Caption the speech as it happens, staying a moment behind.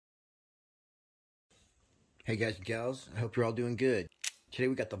Hey guys and gals, I hope you're all doing good. Today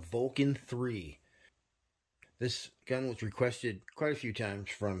we got the VULCAN 3. This gun was requested quite a few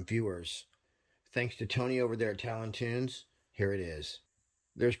times from viewers. Thanks to Tony over there at Talon, here it is.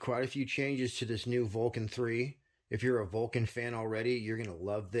 There's quite a few changes to this new VULCAN 3. If you're a VULCAN fan already, you're going to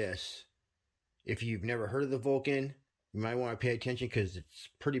love this. If you've never heard of the VULCAN, you might want to pay attention because it's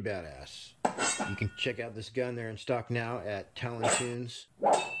pretty badass. You can check out this gun. They're in stock now at Talon.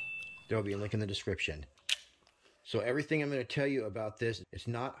 There will be a link in the description. So everything I'm going to tell you about this, it's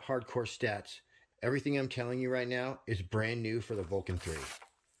not hardcore stats. Everything I'm telling you right now is brand new for the VULCAN 3.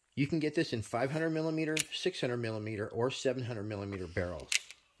 You can get this in 500mm, 600mm, or 700mm barrels.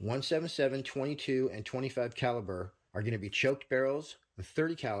 177, 22, and 25 caliber are going to be choked barrels. The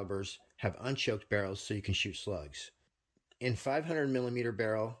 30 calibers have unchoked barrels so you can shoot slugs. In 500mm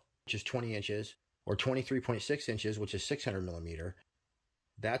barrel, which is 20 inches, or 23.6 inches, which is 600mm,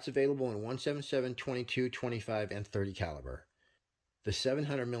 that's available in 177, 22, 25, and 30 caliber. The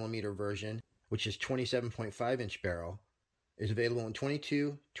 700mm version, which is 27.5 inch barrel, is available in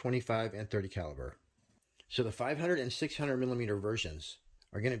 22, 25, and 30 caliber. So the 500 and 600mm versions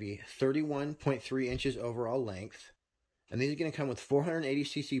are going to be 31.3 inches overall length, and these are going to come with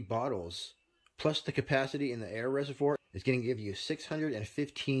 480cc bottles, plus the capacity in the air reservoir is going to give you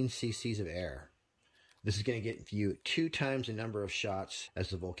 615 cc's of air. This is going to get you 2 times the number of shots as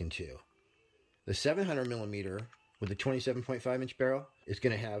the VULCAN 2. The 700mm with the 27.5 inch barrel is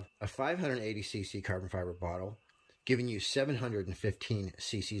going to have a 580cc carbon fiber bottle, giving you 715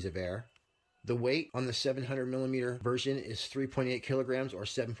 cc's of air. The weight on the 700mm version is 3.8 kilograms or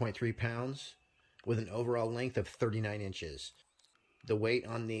 7.3 pounds, with an overall length of 39 inches. The weight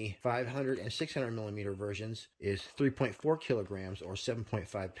on the 500 and 600mm versions is 3.4 kilograms or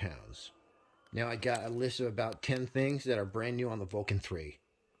 7.5 pounds. Now I got a list of about 10 things that are brand new on the VULCAN 3.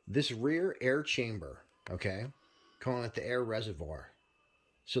 This rear air chamber, okay, calling it the air reservoir.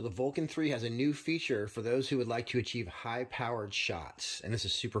 So the VULCAN 3 has a new feature for those who would like to achieve high-powered shots, and this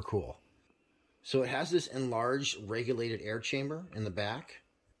is super cool. So it has this enlarged regulated air chamber in the back,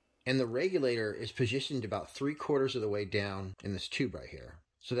 and the regulator is positioned about 3/4 of the way down in this tube right here.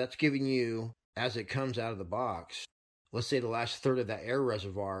 So that's giving you, as it comes out of the box, let's say the last third of that air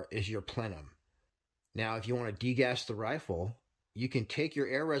reservoir is your plenum. Now, if you want to degas the rifle, you can take your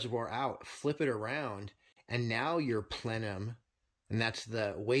air reservoir out, flip it around, and now your plenum, and that's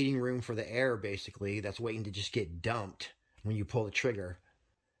the waiting room for the air, basically, that's waiting to just get dumped when you pull the trigger.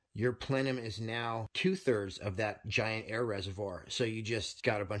 Your plenum is now 2/3 of that giant air reservoir, so you just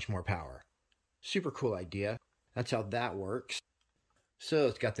got a bunch more power. Super cool idea. That's how that works. So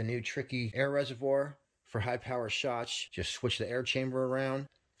it's got the new tricky air reservoir. For high power shots, just switch the air chamber around,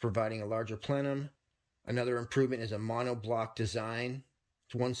 providing a larger plenum. Another improvement is a monoblock design.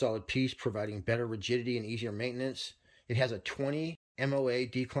 It's one solid piece, providing better rigidity and easier maintenance. It has a 20 MOA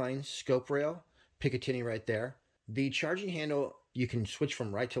decline scope rail, Picatinny right there. The charging handle, you can switch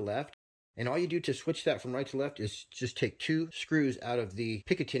from right to left, and all you do to switch that from right to left is just take 2 screws out of the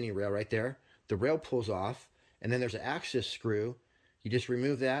Picatinny rail right there. The rail pulls off, and then there's an axis screw. You just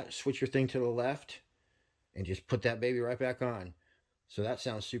remove that, switch your thing to the left, and just put that baby right back on. So that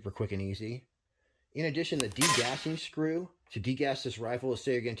sounds super quick and easy. In addition, the degassing screw, to degas this rifle,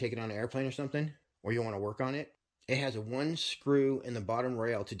 say you're going to take it on an airplane or something, or you want to work on it, it has a 1 screw in the bottom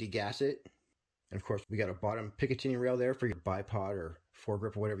rail to degas it. And of course, we got a bottom Picatinny rail there for your bipod or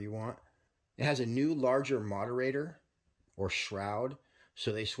foregrip or whatever you want. It has a new larger moderator or shroud.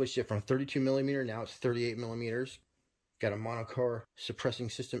 So they switched it from 32mm, now it's 38mm. Got a monocore suppressing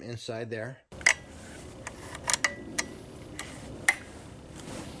system inside there.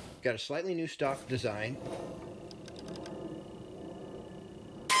 Got a slightly new stock design.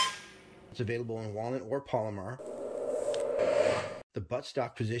 It's available in walnut or polymer. The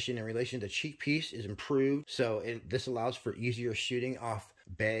buttstock position in relation to cheek piece is improved, so this allows for easier shooting off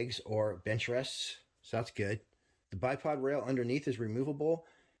bags or bench rests, so that's good. The bipod rail underneath is removable.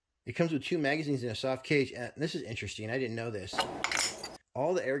 It comes with 2 magazines in a soft cage, and this is interesting, I didn't know this.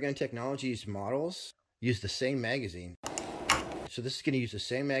 All the Airgun Technologies models use the same magazine. So this is going to use the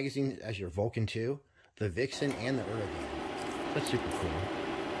same magazine as your VULCAN 2, the Vixen, and the Airgun. That's super cool.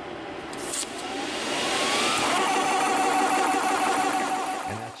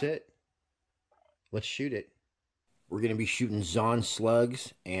 And that's it. Let's shoot it. We're going to be shooting ZAN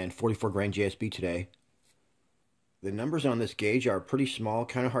slugs and 44 grain JSB today. The numbers on this gauge are pretty small,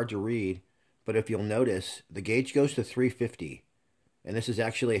 kind of hard to read, but if you'll notice, the gauge goes to 350. And this is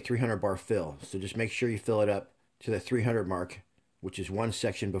actually a 300 bar fill, so just make sure you fill it up to the 300 mark, which is 1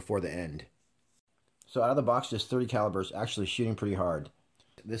 section before the end. So out of the box, this 30 caliber is actually shooting pretty hard.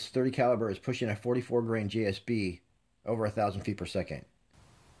 This 30 caliber is pushing a 44 grain JSB over 1,000 feet per second.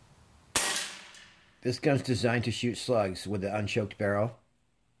 This gun's designed to shoot slugs with the unchoked barrel,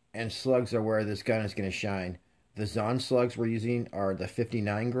 and slugs are where this gun is going to shine. The ZAN slugs we're using are the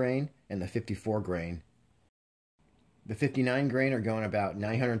 59 grain and the 54 grain. The 59 grain are going about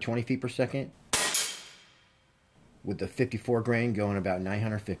 920 feet per second, with the 54 grain going about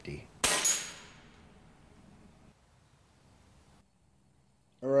 950.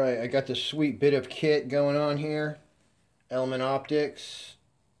 Alright, I got this sweet bit of kit going on here. Element Optics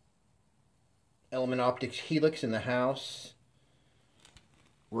Helix in the house.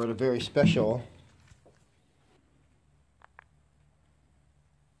 We're at a very special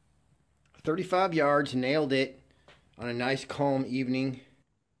 35 yards, nailed it on a nice calm evening.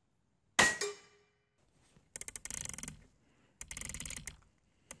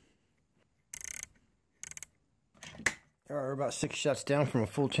 Alright, we're about 6 shots down from a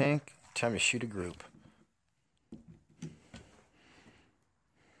full tank. Time to shoot a group.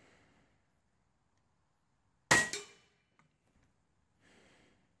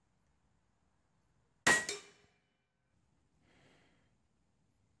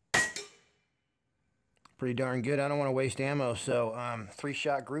 Pretty darn good. I don't want to waste ammo, so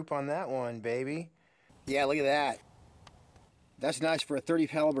 3-shot group on that one, baby. Yeah, look at that. That's nice for a 30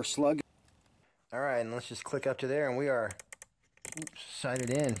 caliber slug. Alright, and let's just click up to there, and we are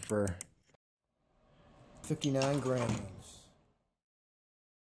sighted in for 59 grains.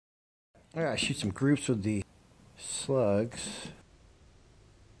 Alright, shoot some groups with the slugs.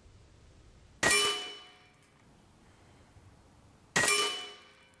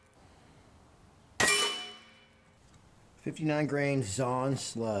 .59 grain ZAN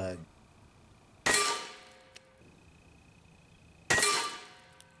slug.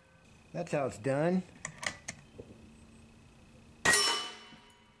 That's how it's done.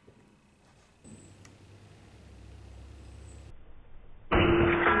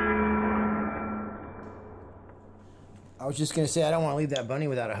 I was just going to say, I don't want to leave that bunny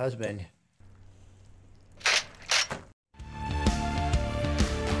without a husband.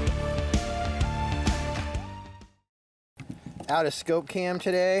 Out of scope cam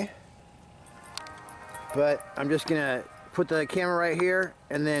today, but I'm just going to put the camera right here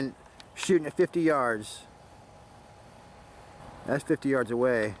and then shooting at 50 yards. That's 50 yards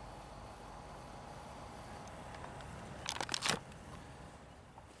away.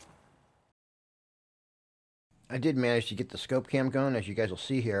 I did manage to get the scope cam going, as you guys will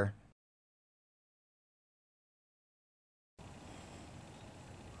see here.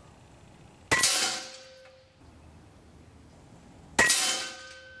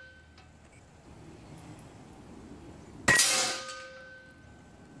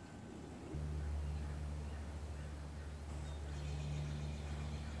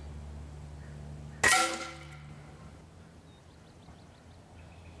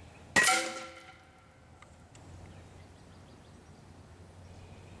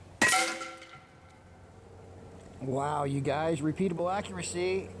 Wow, you guys, repeatable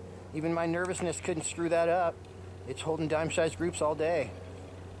accuracy. Even my nervousness couldn't screw that up. It's holding dime-sized groups all day.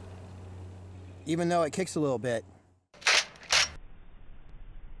 Even though it kicks a little bit.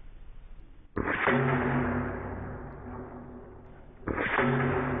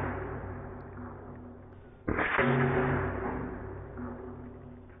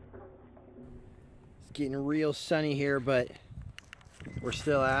 It's getting real sunny here, but we're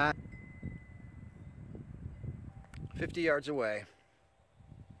still at 50 yards away.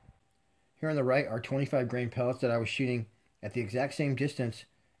 Here on the right are 25 grain pellets that I was shooting at the exact same distance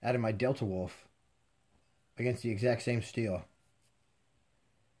out of my Delta Wolf against the exact same steel.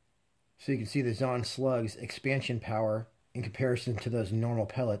 So you can see the ZAN slug's expansion power in comparison to those normal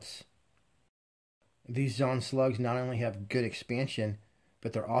pellets. These ZAN slugs not only have good expansion,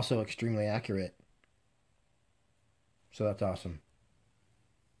 but they're also extremely accurate. So that's awesome.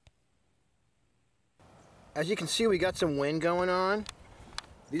 As you can see, we got some wind going on.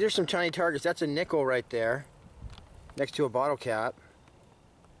 These are some tiny targets. That's a nickel right there, next to a bottle cap.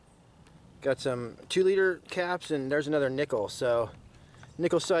 Got some 2-liter caps, and there's another nickel. So,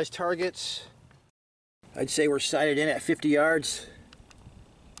 nickel-sized targets. I'd say we're sighted in at 50 yards.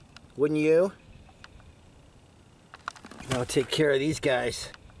 Wouldn't you? I'll take care of these guys.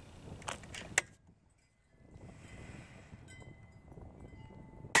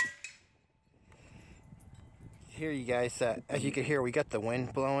 Here, you guys, as you can hear, we got the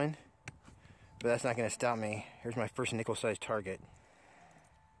wind blowing, but that's not going to stop me. Here's my first nickel-sized target.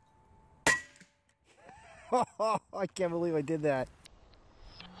 Oh, I can't believe I did that.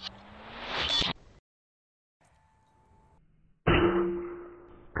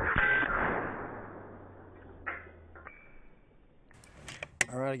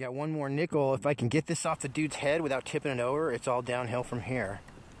 Alright, I got one more nickel. If I can get this off the dude's head without tipping it over, it's all downhill from here.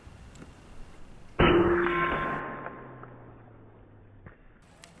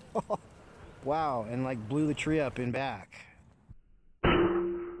 Wow, and like blew the tree up and back.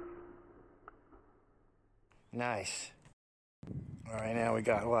 Nice. Alright, now we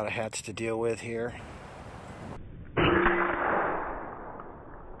got a lot of hats to deal with here.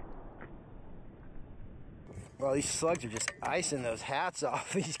 Well, these slugs are just icing those hats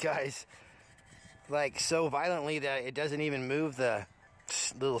off these guys, like so violently that it doesn't even move the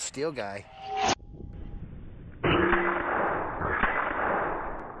little steel guy.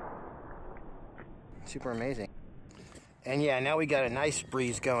 Super amazing. And yeah, now we got a nice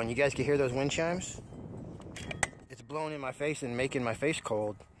breeze going. You guys can hear those wind chimes? It's blowing in my face and making my face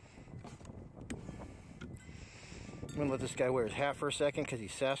cold. I'm gonna let this guy wear his hat for a second because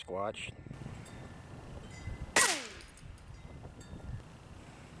he's Sasquatch.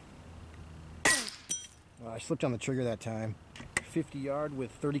 Well, I slipped on the trigger that time. 50 yard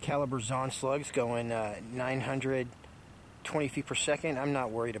with 30 caliber ZAN slugs going 920 feet per second. I'm not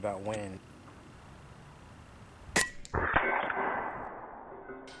worried about wind.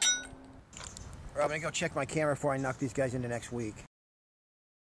 I'm gonna go check my camera before I knock these guys into next week.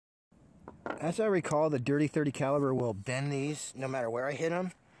 As I recall, the dirty 30 caliber will bend these no matter where I hit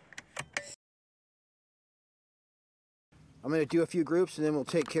them. I'm gonna do a few groups and then we'll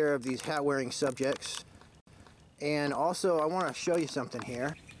take care of these hat wearing subjects. And also, I want to show you something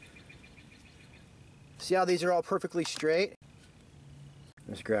here. See how these are all perfectly straight?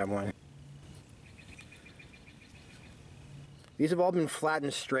 Let's grab one. These have all been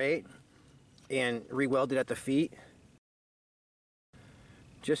flattened straight and re-welded at the feet.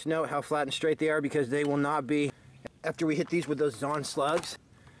 Just note how flat and straight they are because they will not be, after we hit these with those ZAN slugs,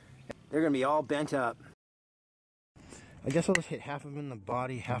 they're going to be all bent up. I guess I'll just hit half of them in the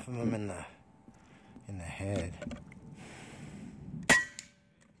body, half of them in the head.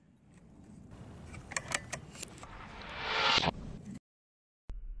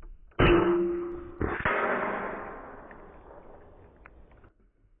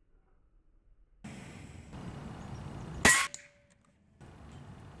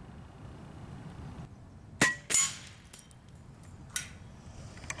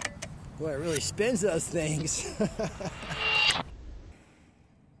 Boy, it really spins those things.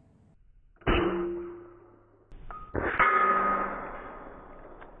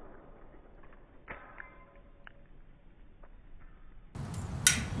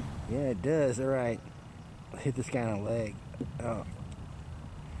 Yeah, it does. All right. I'll hit this guy on the leg. Oh.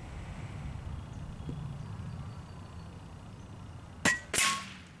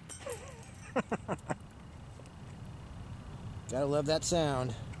 Gotta love that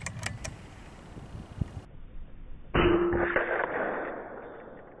sound.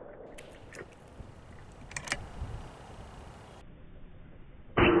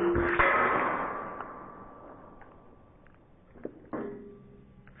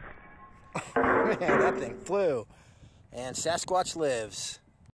 Man, that thing flew. And Sasquatch lives.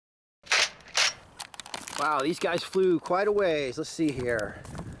 Wow, these guys flew quite a ways. Let's see here.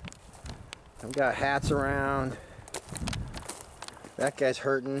 I've got hats around. That guy's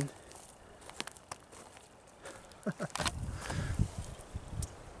hurting. That's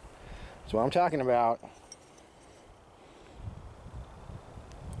what I'm talking about.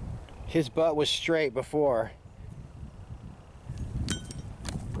 His butt was straight before.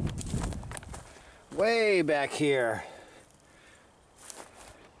 Way back here.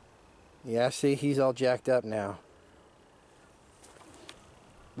 Yeah, see, he's all jacked up now.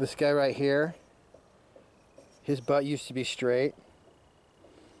 This guy right here, his butt used to be straight.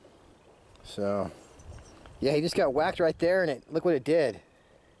 So, yeah, he just got whacked right there and look what it did.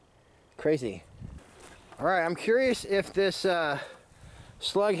 Crazy. Alright, I'm curious if this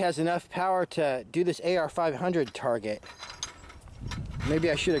slug has enough power to do this AR 500 target. Maybe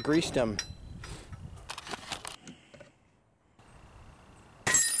I should have greased him.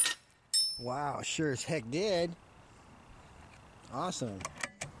 Wow, sure as heck did. Awesome.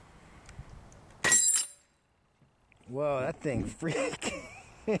 Whoa, that thing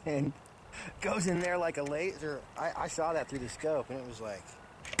freaking goes in there like a laser. I saw that through the scope and it was like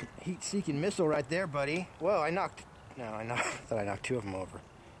heat-seeking missile right there, buddy. Whoa, I thought I knocked two of them over.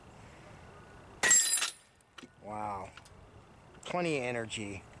 Wow. Plenty of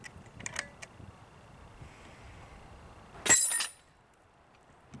energy.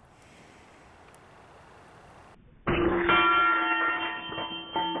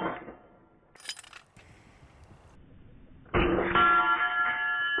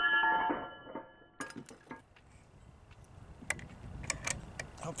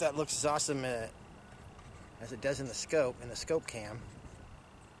 that looks as awesome as it does in the scope cam.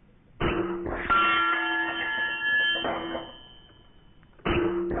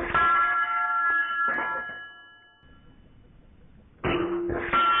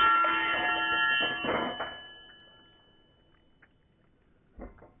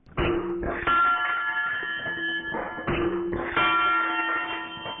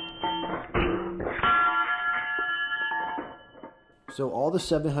 So all the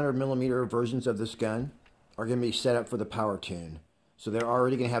 700mm versions of this gun are going to be set up for the power tune. So they're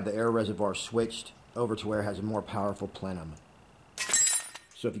already going to have the air reservoir switched over to where it has a more powerful plenum.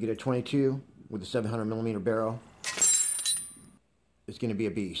 So if you get a 22 with a 700mm barrel, it's going to be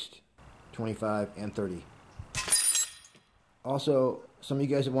a beast. 25 and 30. Also, some of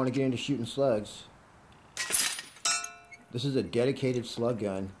you guys that want to get into shooting slugs, this is a dedicated slug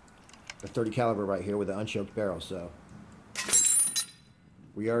gun, a 30 caliber right here with an unchoked barrel. So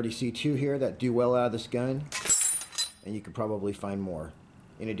we already see 2 here that do well out of this gun, and you could probably find more.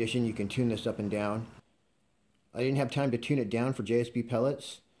 In addition, you can tune this up and down. I didn't have time to tune it down for JSB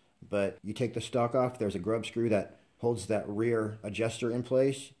pellets, but you take the stock off, there's a grub screw that holds that rear adjuster in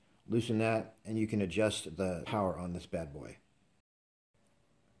place. Loosen that, and you can adjust the power on this bad boy.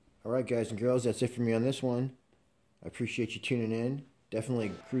 Alright guys and girls, that's it for me on this one. I appreciate you tuning in.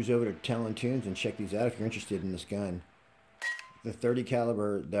 Definitely cruise over to Talon Tunes and check these out if you're interested in this gun. The 30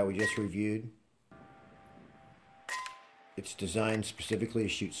 caliber that we just reviewed, it's designed specifically to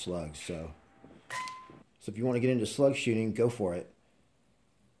shoot slugs. So if you want to get into slug shooting, go for it.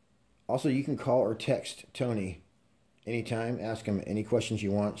 Also, you can call or text Tony anytime. Ask him any questions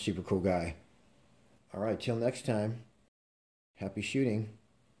you want. Super cool guy. Alright, till next time, happy shooting.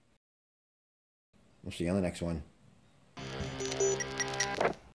 We'll see you on the next one.